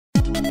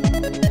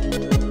What's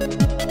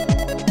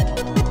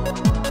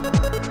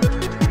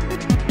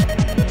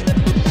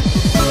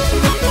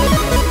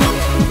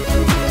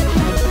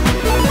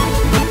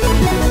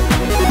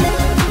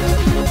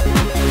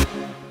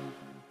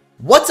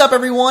up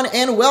everyone,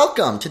 and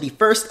welcome to the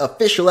first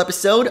official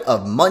episode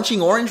of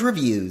Munching Orange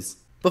Reviews.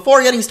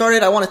 Before getting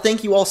started, I want to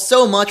thank you all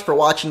so much for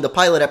watching the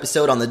pilot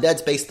episode on the Dead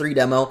Space 3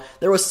 demo.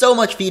 There was so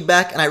much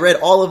feedback, and I read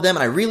all of them,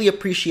 and I really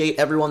appreciate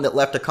everyone that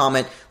left a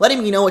comment,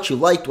 letting me know what you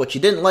liked, what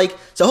you didn't like,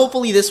 so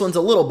hopefully this one's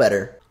a little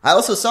better. I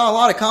also saw a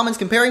lot of comments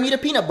comparing me to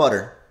peanut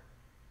butter.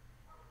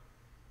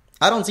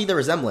 I don't see the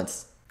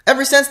resemblance.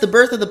 Ever since the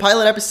birth of the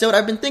pilot episode,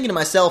 I've been thinking to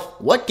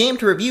myself, what game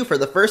to review for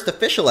the first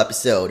official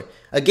episode?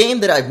 A game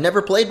that I've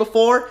never played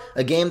before,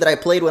 a game that I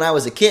played when I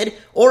was a kid,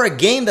 or a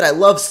game that I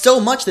love so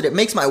much that it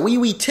makes my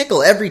wee-wee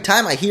tickle every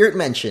time I hear it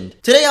mentioned.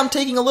 Today I'm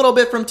taking a little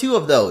bit from two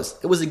of those.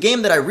 It was a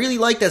game that I really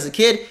liked as a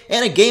kid,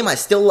 and a game I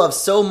still love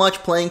so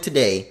much playing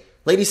today.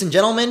 Ladies and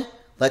gentlemen,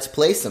 let's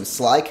play some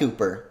Sly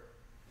Cooper.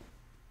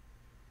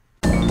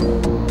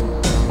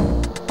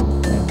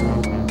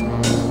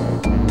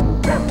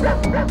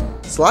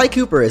 Sly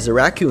Cooper is a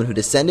raccoon who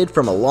descended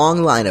from a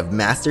long line of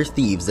master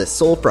thieves that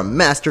stole from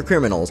master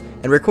criminals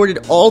and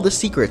recorded all the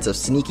secrets of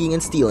sneaking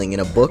and stealing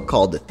in a book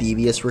called the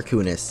Thievius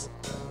Raccoonus.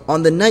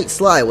 On the night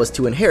Sly was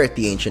to inherit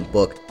the ancient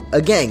book,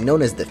 a gang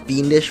known as the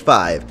Fiendish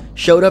Five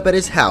showed up at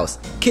his house,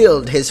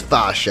 killed his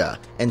fascia,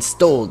 and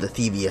stole the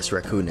Thievius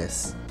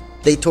Raccoonus.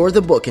 They tore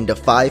the book into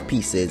 5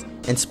 pieces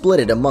and split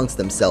it amongst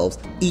themselves,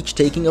 each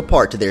taking a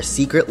part to their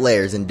secret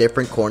lairs in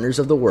different corners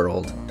of the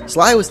world.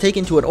 Sly was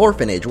taken to an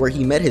orphanage where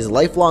he met his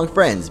lifelong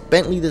friends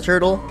Bentley the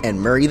Turtle and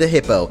Murray the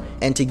Hippo,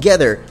 and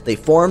together they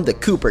formed the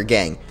Cooper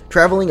Gang,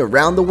 traveling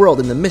around the world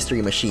in the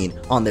Mystery Machine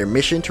on their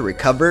mission to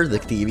recover the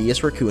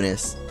Thievius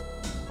Raccoonus.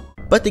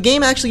 But the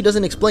game actually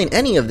doesn't explain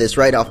any of this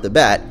right off the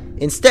bat.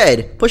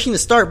 Instead, pushing the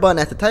start button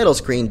at the title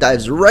screen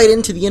dives right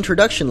into the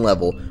introduction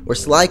level, where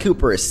Sly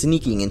Cooper is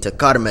sneaking into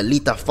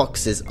Carmelita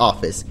Fox's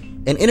office,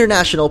 an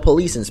international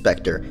police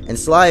inspector, and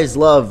Sly's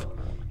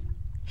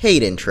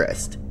hate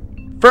interest.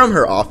 From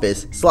her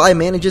office, Sly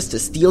manages to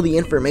steal the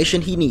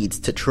information he needs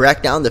to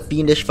track down the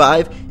Fiendish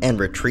Five and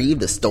retrieve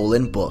the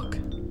stolen book.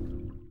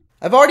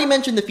 I've already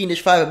mentioned the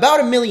Fiendish Five about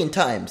 1,000,000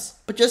 times,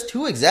 but just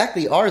who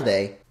exactly are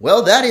they?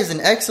 Well, that is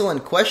an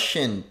excellent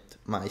question.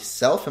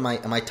 Myself? Am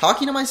I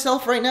talking to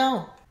myself right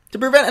now? To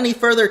prevent any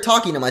further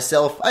talking to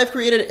myself, I've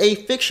created a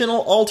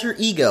fictional alter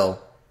ego.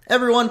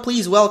 Everyone,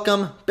 please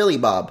welcome Billy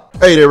Bob.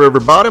 Hey there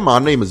everybody, my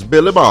name is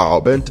Billy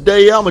Bob, and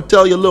today I'm going to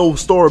tell you a little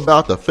story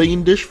about the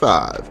Fiendish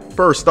Five.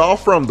 First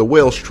off, from the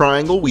Welsh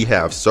Triangle, we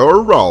have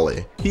Sir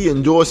Raleigh. He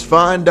enjoys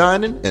fine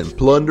dining and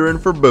plundering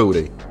for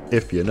booty,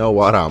 if you know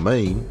what I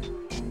mean.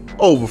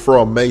 Over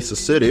from Mesa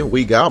City,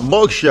 we got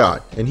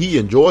Mugshot, and he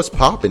enjoys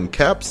popping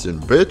caps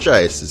and bitch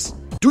asses.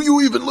 Do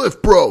you even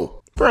lift,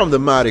 bro? From the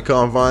mighty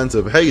confines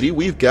of Haiti,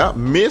 we've got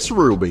Miss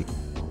Ruby.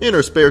 In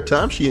her spare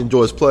time, she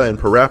enjoys playing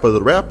Parappa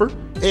the Rapper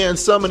and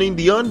summoning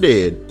the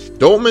undead.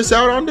 Don't miss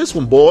out on this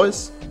one,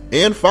 boys.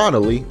 And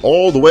finally,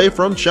 all the way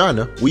from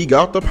China, we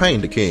got the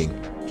Panda King.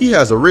 He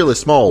has a really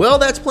small... Well,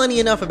 that's plenty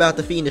enough about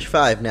the Fiendish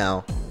Five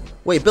now.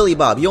 Wait, Billy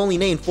Bob, you only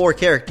named 4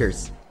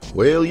 characters.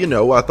 Well, you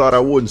know, I thought I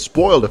wouldn't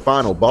spoil the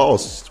final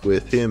boss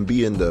with him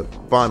being the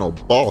final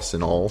boss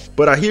and all,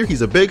 but I hear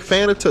he's a big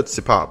fan of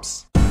Tootsie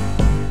Pops.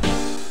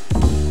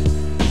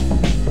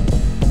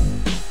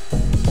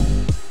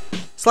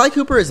 Sly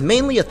Cooper is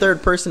mainly a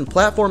third-person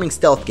platforming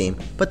stealth game,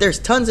 but there's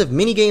tons of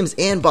minigames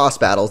and boss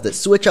battles that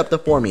switch up the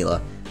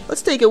formula.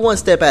 Let's take it one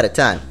step at a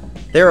time.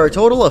 There are a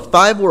total of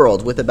 5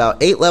 worlds with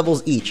about 8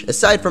 levels each,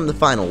 aside from the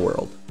final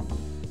world.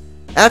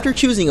 After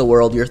choosing a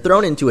world, you're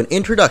thrown into an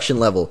introduction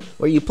level,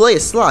 where you play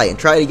as Sly and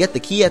try to get the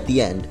key at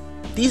the end.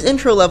 These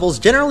intro levels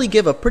generally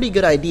give a pretty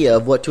good idea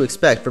of what to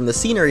expect from the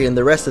scenery and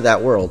the rest of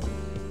that world.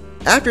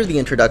 After the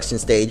introduction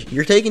stage,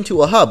 you're taken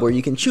to a hub where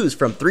you can choose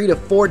from 3 to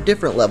 4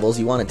 different levels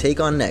you want to take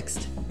on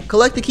next.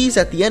 Collect the keys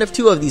at the end of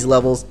 2 of these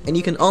levels, and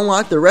you can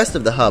unlock the rest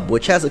of the hub,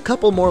 which has a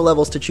couple more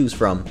levels to choose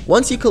from.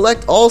 Once you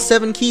collect all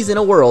 7 keys in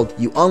a world,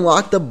 you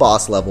unlock the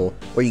boss level,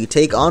 where you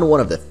take on one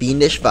of the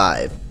Fiendish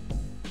Five.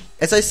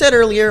 As I said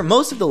earlier,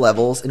 most of the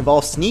levels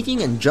involve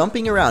sneaking and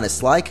jumping around as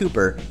Sly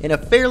Cooper in a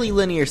fairly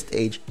linear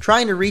stage,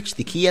 trying to reach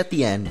the key at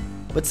the end.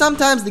 But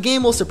sometimes the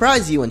game will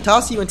surprise you and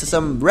toss you into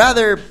some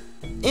rather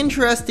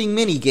interesting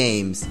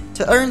mini-games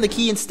to earn the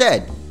key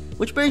instead.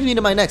 Which brings me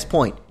to my next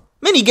point.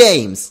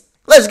 Mini-games!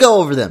 Let's go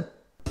over them!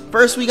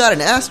 First, we got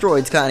an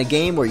asteroids kind of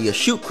game where you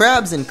shoot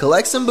crabs and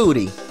collect some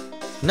booty.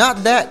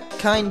 Not that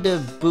kind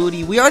of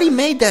booty, we already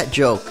made that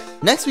joke.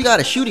 Next, we got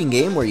a shooting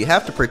game where you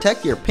have to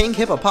protect your pink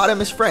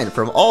hippopotamus friend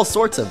from all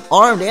sorts of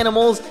armed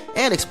animals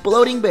and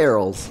exploding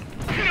barrels.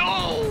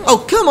 No!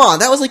 Oh, come on,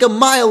 that was like a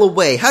mile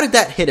away. How did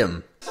that hit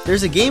him?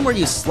 There's a game where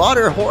you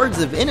slaughter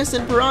hordes of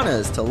innocent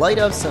piranhas to light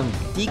up some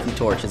tiki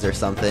torches or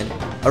something.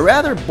 A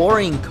rather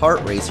boring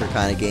kart racer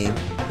kind of game.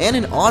 And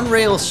an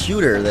on-rails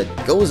shooter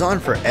that goes on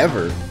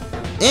forever.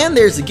 And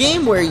there's a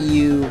game where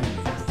you...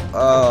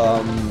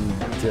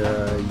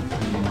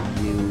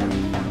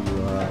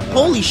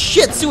 Holy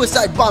shit,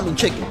 suicide bombing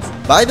chickens!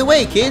 By the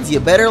way, kids, you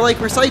better like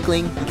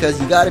recycling,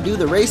 because you gotta do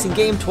the racing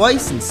game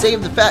twice and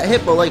save the fat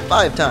hippo like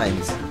 5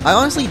 times. I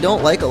honestly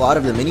don't like a lot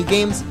of the mini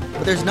games,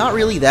 but there's not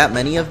really that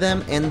many of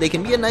them, and they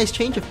can be a nice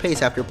change of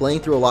pace after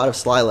playing through a lot of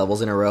Sly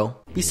levels in a row.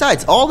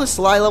 Besides, all the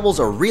Sly levels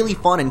are really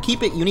fun and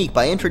keep it unique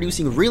by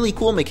introducing really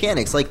cool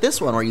mechanics like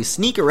this one where you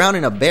sneak around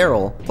in a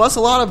barrel. Plus,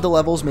 a lot of the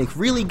levels make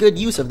really good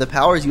use of the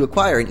powers you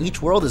acquire in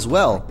each world as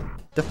well.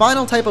 The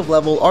final type of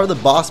level are the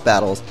boss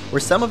battles, where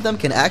some of them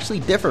can actually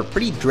differ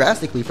pretty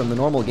drastically from the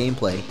normal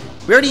gameplay.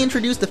 We already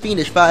introduced the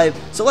Fiendish 5,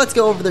 so let's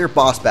go over their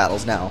boss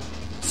battles now.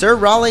 Sir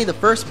Raleigh, the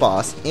first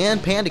boss,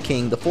 and Panda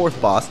King, the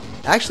fourth boss,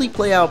 actually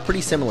play out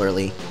pretty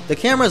similarly. The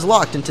camera is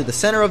locked into the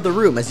center of the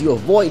room as you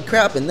avoid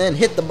crap and then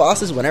hit the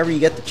bosses whenever you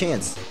get the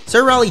chance.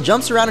 Sir Raleigh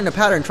jumps around in a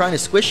pattern trying to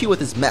squish you with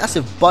his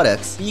massive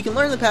buttocks, but you can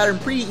learn the pattern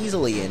pretty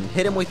easily and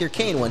hit him with your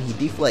cane when he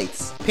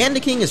deflates. Panda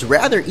King is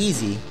rather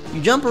easy.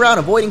 You jump around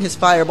avoiding his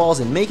fireballs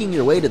and making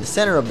your way to the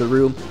center of the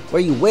room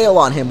where you wail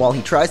on him while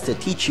he tries to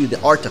teach you the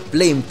art of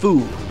flame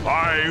fu.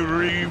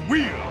 Fiery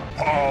wheel,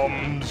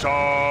 palms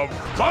of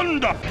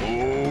thunder,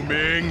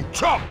 booming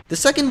chop. The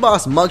second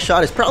boss,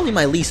 Mugshot, is probably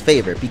my least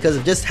favorite because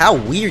of just how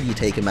weird you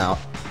take him out.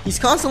 He's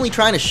constantly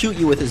trying to shoot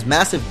you with his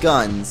massive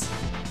guns.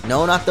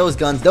 No, not those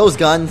guns, those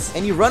guns!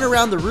 And you run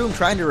around the room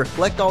trying to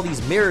reflect all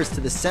these mirrors to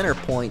the center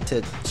point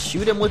to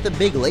shoot him with a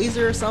big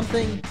laser or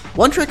something.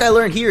 One trick I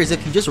learned here is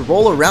if you just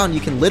roll around, you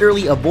can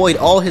literally avoid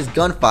all his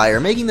gunfire,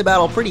 making the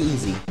battle pretty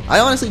easy. I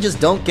honestly just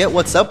don't get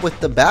what's up with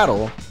the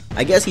battle.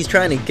 I guess he's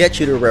trying to get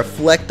you to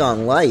reflect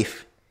on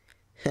life.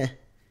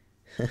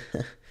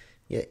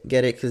 Yeah,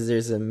 get it? Because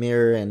there's a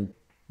mirror and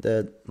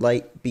the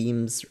light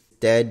beams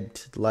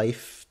dead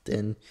life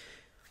and...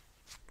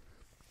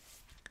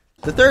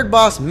 The third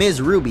boss, Ms.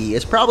 Ruby,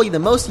 is probably the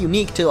most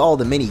unique to all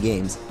the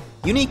minigames.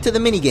 Unique to the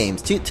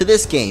minigames, to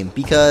this game,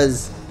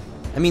 because...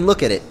 I mean,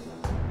 look at it.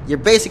 You're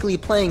basically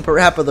playing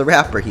Parappa the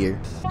Rapper here.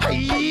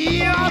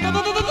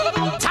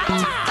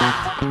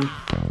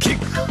 Kick,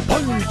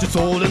 punch, it's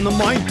all in the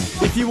mind.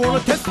 If you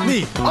wanna test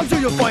me, I'm sure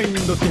you'll find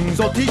the things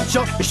I'll teach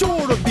ya.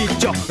 Sure to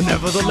beat ya.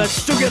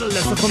 Nevertheless, you'll get a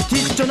lesson from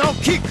teacher. Now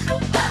kick,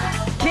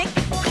 Kick,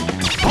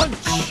 punch,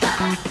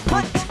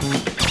 punch,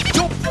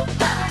 jump,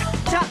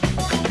 chop,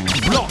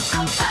 block.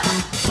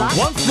 block,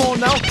 Once more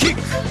now, kick,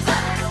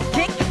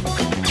 kick,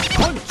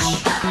 punch,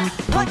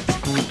 punch,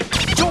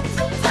 jump,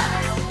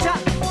 chop,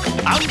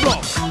 and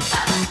block.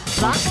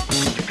 block.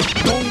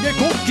 Don't get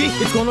cocky,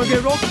 it's gonna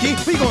get rocky.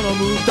 We're gonna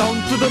move down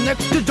to the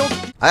next jump.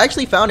 I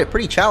actually found it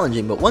pretty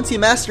challenging, but once you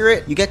master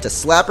it, you get to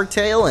slap her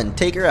tail and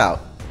take her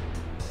out.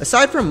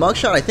 Aside from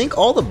Mugshot, I think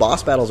all the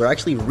boss battles are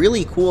actually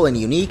really cool and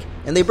unique,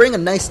 and they bring a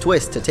nice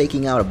twist to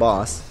taking out a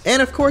boss.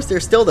 And of course,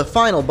 there's still the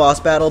final boss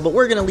battle, but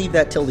we're gonna leave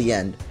that till the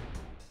end.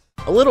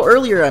 A little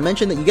earlier, I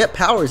mentioned that you get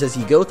powers as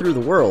you go through the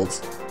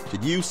worlds.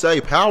 Did you say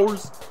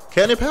Powers?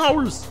 Kenny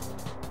Powers?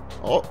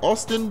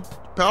 Austin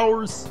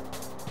Powers?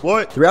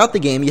 What? Throughout the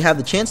game, you have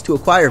the chance to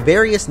acquire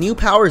various new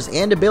powers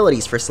and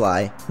abilities for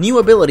Sly. New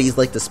abilities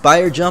like the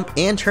Spire Jump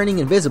and Turning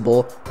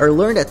Invisible are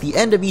learned at the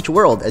end of each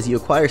world as you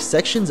acquire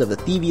sections of the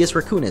Thievius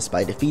Raccoonus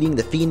by defeating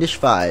the Fiendish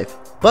 5.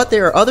 But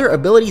there are other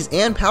abilities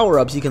and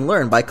power-ups you can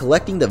learn by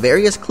collecting the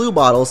various clue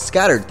bottles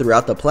scattered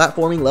throughout the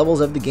platforming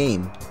levels of the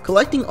game.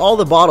 Collecting all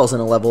the bottles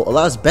in a level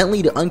allows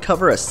Bentley to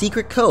uncover a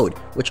secret code,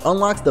 which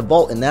unlocks the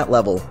vault in that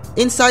level.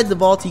 Inside the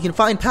vault, you can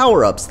find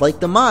power-ups like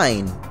the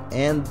mine,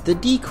 and the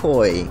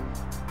decoy,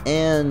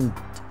 and...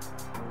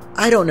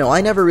 I don't know,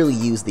 I never really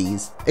use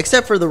these.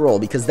 Except for the roll,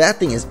 because that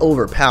thing is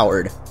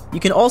overpowered. You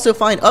can also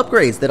find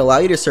upgrades that allow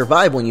you to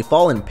survive when you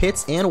fall in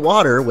pits and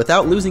water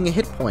without losing a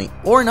hit point,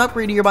 or an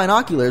upgrade to your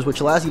binoculars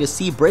which allows you to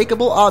see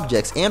breakable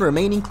objects and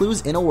remaining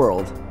clues in a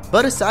world.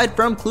 But aside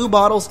from clue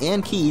bottles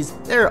and keys,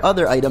 there are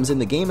other items in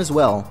the game as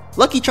well.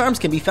 Lucky Charms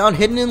can be found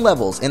hidden in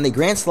levels, and they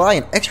grant Sly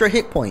an extra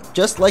hit point,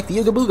 just like the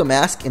Ooga Booga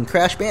mask in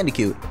Crash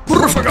Bandicoot.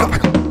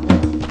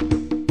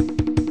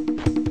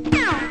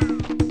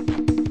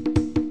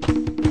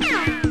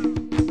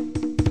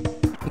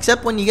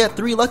 Except when you get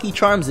 3 Lucky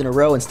Charms in a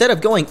row, instead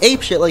of going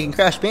apeshit like in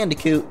Crash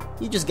Bandicoot,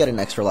 you just get an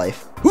extra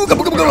life.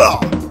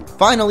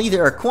 Finally,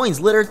 there are coins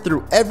littered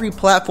through every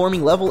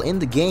platforming level in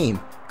the game.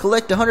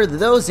 Collect 100 of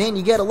those and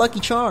you get a Lucky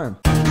Charm.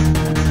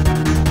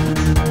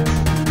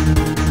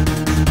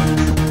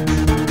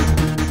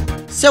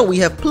 So we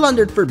have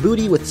plundered for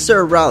booty with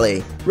Sir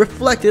Raleigh,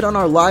 reflected on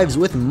our lives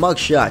with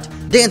Mugshot,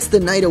 danced the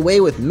night away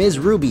with Ms.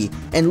 Ruby,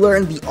 and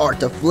learned the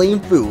art of Flame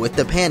Fu with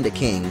the Panda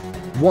King.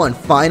 One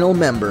final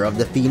member of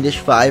the Fiendish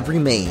 5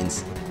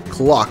 remains,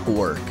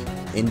 Clockwork,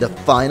 in the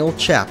final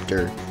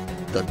chapter,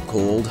 The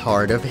Cold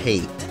Heart of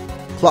Hate.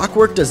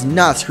 Clockwork does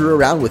not screw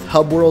around with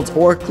hub worlds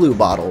or clue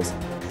bottles.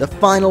 The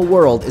final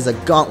world is a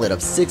gauntlet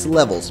of 6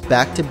 levels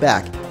back to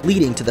back,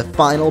 leading to the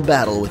final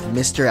battle with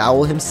Mr.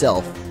 Owl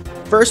himself.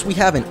 First, we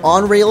have an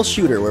on-rail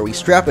shooter where we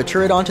strap a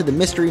turret onto the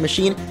mystery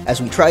machine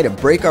as we try to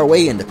break our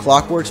way into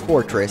Clockwork's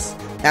fortress.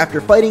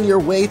 After fighting your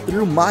way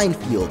through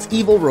minefields,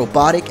 evil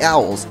robotic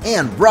owls,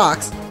 and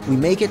rocks, we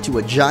make it to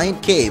a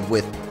giant cave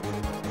with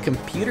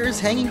computers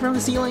hanging from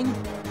the ceiling?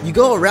 You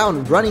go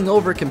around running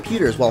over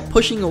computers while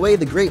pushing away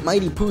the Great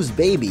Mighty Pooh's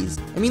babies.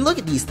 I mean, look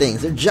at these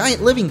things, they're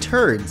giant living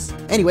turds.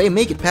 Anyway,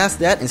 make it past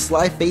that and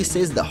Sly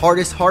faces the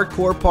hardest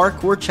hardcore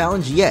parkour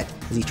challenge yet,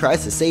 as he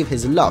tries to save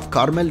his love,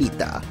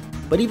 Carmelita.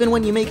 But even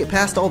when you make it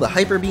past all the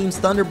hyper beams,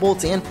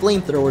 thunderbolts, and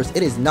flamethrowers,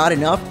 it is not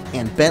enough,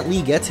 and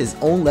Bentley gets his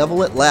own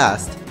level at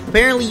last.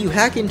 Apparently you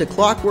hack into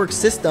Clockwork's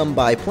system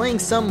by playing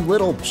some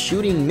little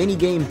shooting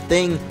minigame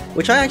thing,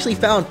 which I actually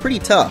found pretty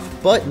tough,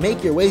 but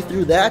make your way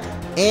through that,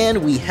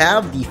 and we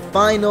have the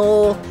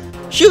final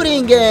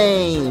shooting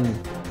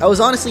game! I was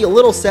honestly a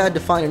little sad to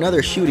find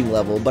another shooting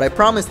level, but I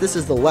promise this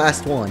is the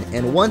last one,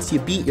 and once you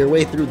beat your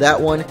way through that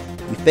one,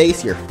 you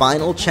face your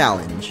final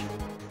challenge.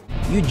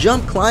 You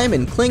jump, climb,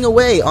 and cling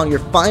away on your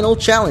final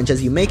challenge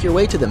as you make your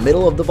way to the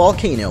middle of the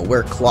volcano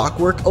where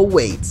Clockwork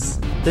awaits.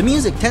 The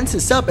music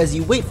tenses up as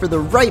you wait for the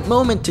right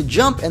moment to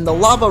jump and the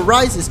lava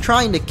rises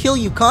trying to kill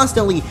you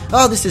constantly.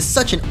 Oh, this is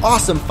such an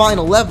awesome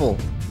final level.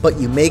 But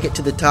you make it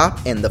to the top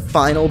and the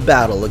final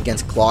battle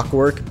against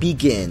Clockwork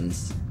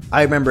begins.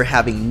 I remember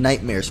having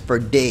nightmares for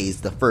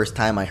days the first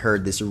time I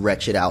heard this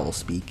wretched owl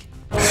speak.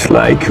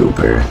 Sly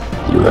Cooper,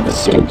 you have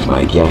escaped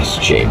my gas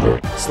chamber.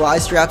 Sly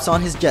straps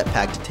on his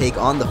jetpack to take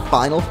on the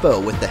final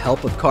foe with the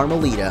help of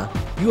Carmelita.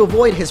 You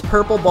avoid his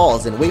purple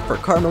balls and wait for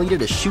Carmelita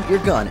to shoot your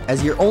gun,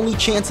 as your only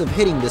chance of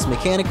hitting this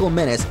mechanical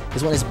menace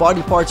is when his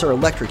body parts are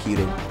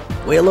electrocuted.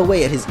 Wail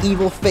away at his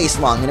evil face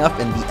long enough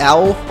and the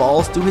owl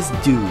falls to his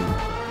doom.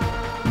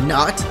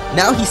 Not.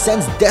 Now he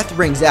sends death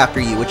rings after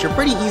you, which are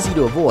pretty easy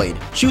to avoid.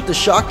 Shoot the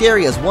shocked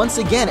areas once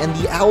again and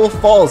the owl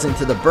falls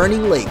into the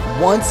burning lake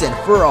once and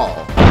for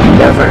all.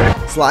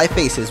 Never. Sly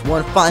faces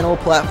one final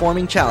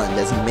platforming challenge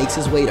as he makes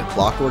his way to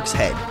Clockwork's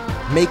head.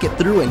 Make it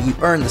through and you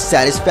earn the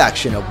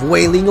satisfaction of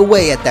wailing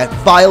away at that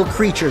vile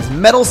creature's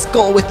metal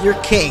skull with your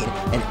cane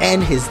and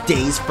end his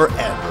days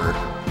forever.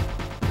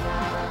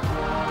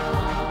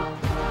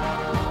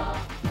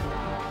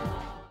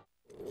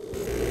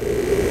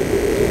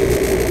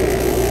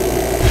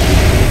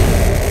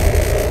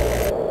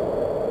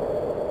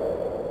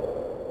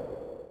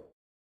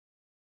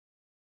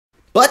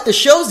 But the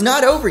show's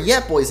not over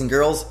yet, boys and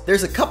girls.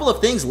 There's a couple of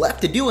things left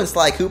to do in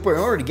Sly Cooper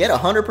in order to get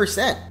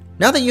 100%.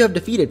 Now that you have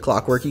defeated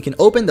Clockwork, you can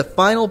open the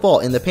final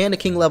vault in the Panda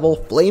King level,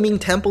 Flaming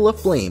Temple of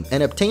Flame,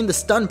 and obtain the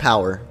stun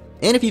power.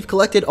 And if you've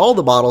collected all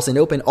the bottles and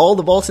opened all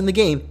the vaults in the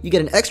game, you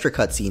get an extra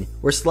cutscene,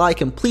 where Sly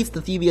completes the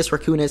Thievius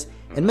Raccoonus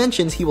and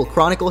mentions he will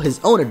chronicle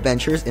his own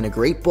adventures in a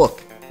great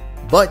book.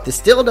 But this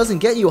still doesn't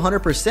get you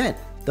 100%.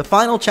 The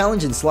final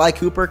challenge in Sly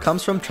Cooper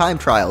comes from time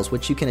trials,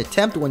 which you can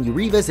attempt when you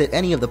revisit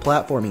any of the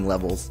platforming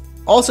levels.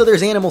 Also,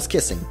 there's animals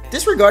kissing.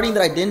 Disregarding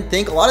that I didn't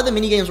think a lot of the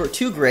minigames were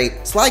too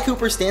great, Sly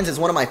Cooper stands as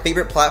one of my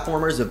favorite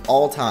platformers of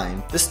all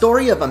time. The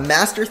story of a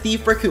master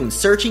thief raccoon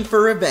searching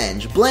for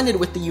revenge, blended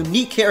with the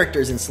unique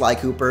characters in Sly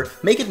Cooper,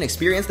 make it an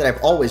experience that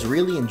I've always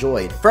really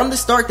enjoyed. From the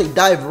start, they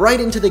dive right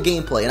into the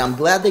gameplay, and I'm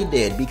glad they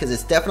did, because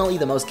it's definitely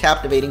the most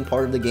captivating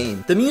part of the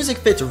game. The music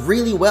fits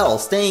really well,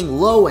 staying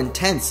low and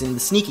tense in the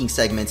sneaking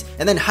segments,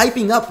 and then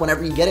hyping up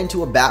whenever you get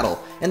into a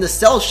battle. And the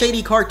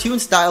cel-shady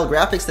cartoon-style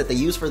graphics that they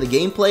use for the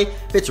gameplay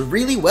fits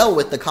really well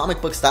with the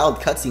comic book styled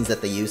cutscenes that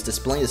they use to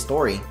explain the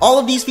story. All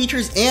of these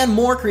features and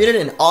more created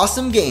an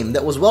awesome game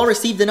that was well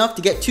received enough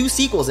to get 2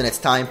 sequels in its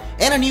time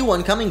and a new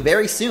one coming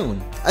very soon.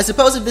 I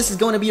suppose if this is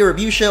going to be a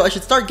review show, I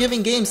should start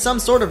giving games some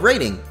sort of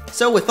rating.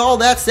 So with all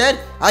that said,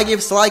 I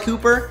give Sly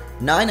Cooper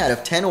 9 out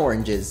of 10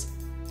 oranges.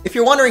 If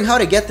you're wondering how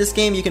to get this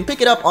game, you can pick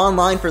it up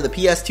online for the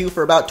PS2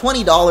 for about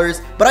 $20,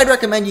 but I'd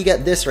recommend you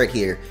get this right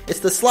here. It's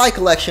the Sly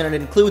Collection and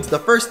it includes the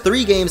first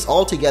 3 games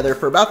all together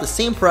for about the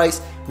same price,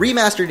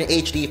 remastered in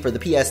HD for the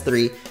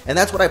PS3, and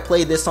that's what I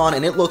played this on,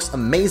 and it looks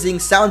amazing,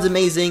 sounds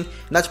amazing,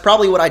 and that's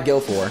probably what I'd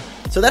go for.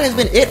 So that has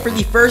been it for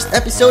the first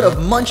episode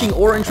of Munching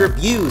Orange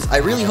Reviews. I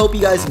really hope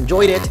you guys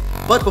enjoyed it,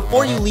 but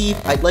before you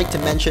leave, I'd like to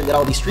mention that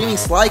I'll be streaming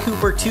Sly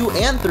Cooper 2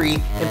 and 3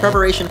 in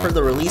preparation for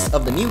the release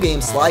of the new game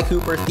Sly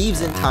Cooper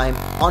Thieves in Time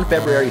on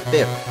February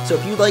 5th. So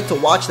if you'd like to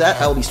watch that,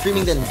 I will be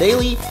streaming them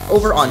daily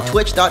over on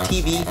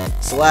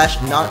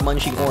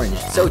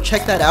twitch.tv/notmunchingorange. So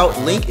check that out,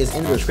 link is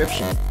in the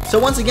description. So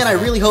once again, I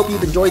really hope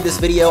you've enjoyed this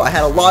video. I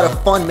had a lot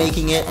of fun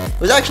making it. It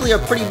was actually a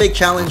pretty big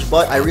challenge,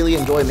 but I really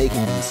enjoy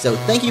making these. So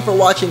thank you for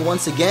watching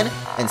once again,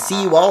 and see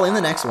you all in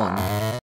the next one.